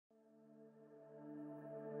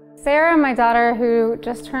Sarah, my daughter, who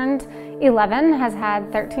just turned 11, has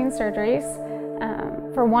had 13 surgeries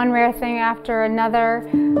for one rare thing after another.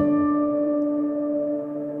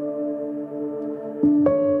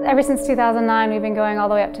 Ever since 2009, we've been going all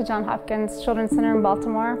the way up to Johns Hopkins Children's Center in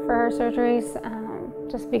Baltimore for her surgeries,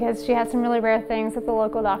 just because she had some really rare things that the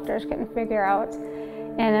local doctors couldn't figure out.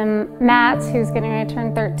 And Matt, who's getting ready to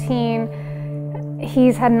turn 13,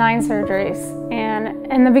 he's had 9 surgeries. And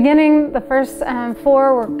in the beginning, the first 4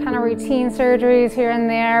 were kind of routine surgeries here and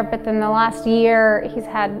there, but then the last year, he's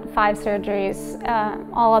had 5 surgeries,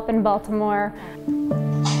 all up in Baltimore. There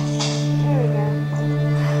we go.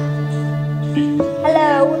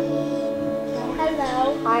 Hello.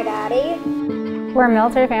 Hello. Hi, Daddy. We're a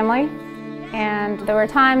military family, and there were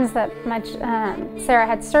times that Sarah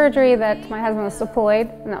had surgery that my husband was deployed,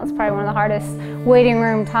 and that was probably one of the hardest waiting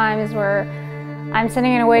room times, where I'm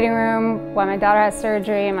sitting in a waiting room while my daughter has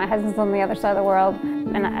surgery and my husband's on the other side of the world.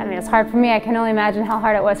 And I mean, it's hard for me. I can only imagine how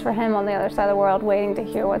hard it was for him on the other side of the world, waiting to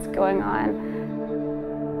hear what's going on.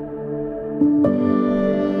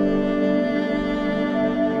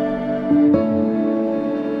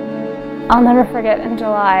 I'll never forget in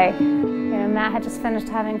July, Matt had just finished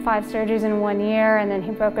having 5 surgeries in 1 year, and then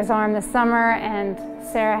he broke his arm this summer, and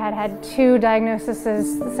Sarah had had 2 diagnoses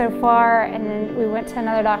so far, and then we went to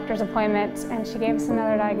another doctor's appointment and she gave us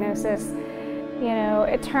another diagnosis.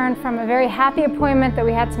 It turned from a very happy appointment that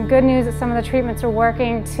we had some good news that some of the treatments are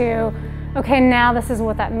working to, okay, now this is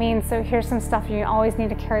what that means, so here's some stuff you always need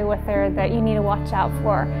to carry with her that you need to watch out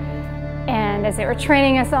for. And as they were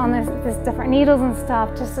training us on this different needles and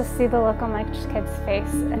stuff, just to see the look on my kid's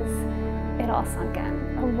face as it all sunk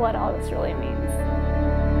in of what all this really means.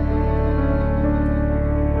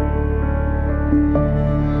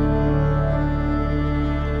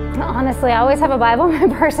 Honestly, I always have a Bible in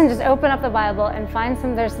my purse and just open up the Bible and find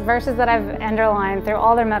there's verses that I've underlined through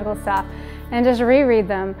all their medical stuff and just reread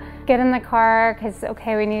them. Get in the car, because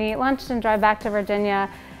okay, we need to eat lunch and drive back to Virginia.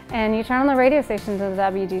 And you turn on the radio station to the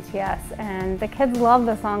WGTS, and the kids love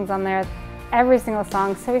the songs on there, every single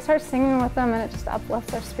song. So we start singing with them, and it just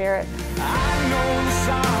uplifts their spirit. I know the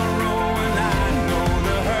sorrow and I know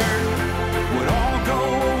the hurt would all go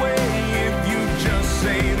away if you just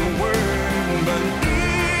say the word. But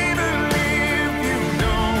even if you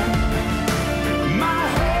don't, my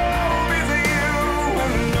hope is you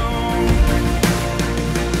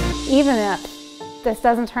alone. Even if this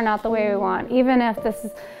doesn't turn out the way we want, even if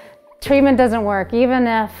treatment doesn't work, even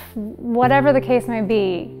if whatever the case may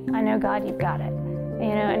be, I know, God, you've got it.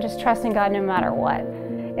 And just trusting God no matter what.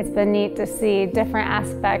 It's been neat to see different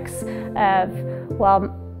aspects of, well,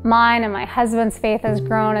 mine and my husband's faith has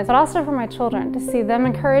grown, but also for my children, to see them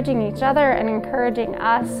encouraging each other and encouraging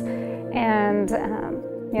us. And,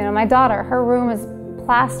 my daughter, her room is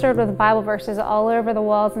plastered with Bible verses all over the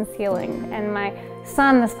walls and ceiling. And my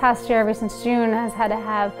son, this past year, ever since June, has had to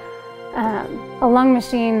have a lung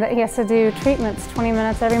machine that he has to do treatments 20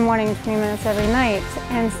 minutes every morning, 20 minutes every night.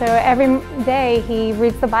 And so every day he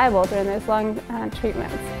reads the Bible during those lung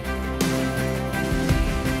treatments.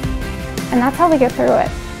 And that's how we get through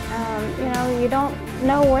it. You don't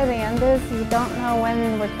know where the end is. You don't know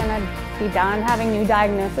when we're going to be done having new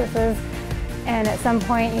diagnoses. And at some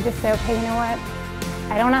point you just say, okay, you know what?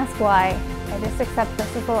 I don't ask why. I just accept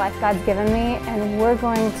this is the life God's given me, and we're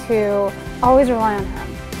going to always rely on Him.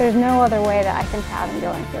 There's no other way that I can fathom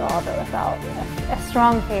going through all of it without a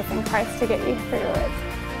strong faith in Christ to get you through it.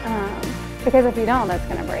 Because if you don't, that's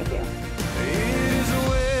going to break you. It is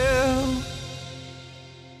well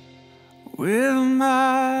with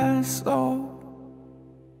my soul.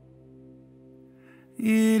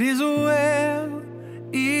 It is well.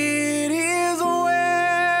 It is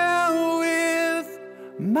well with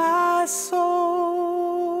my soul.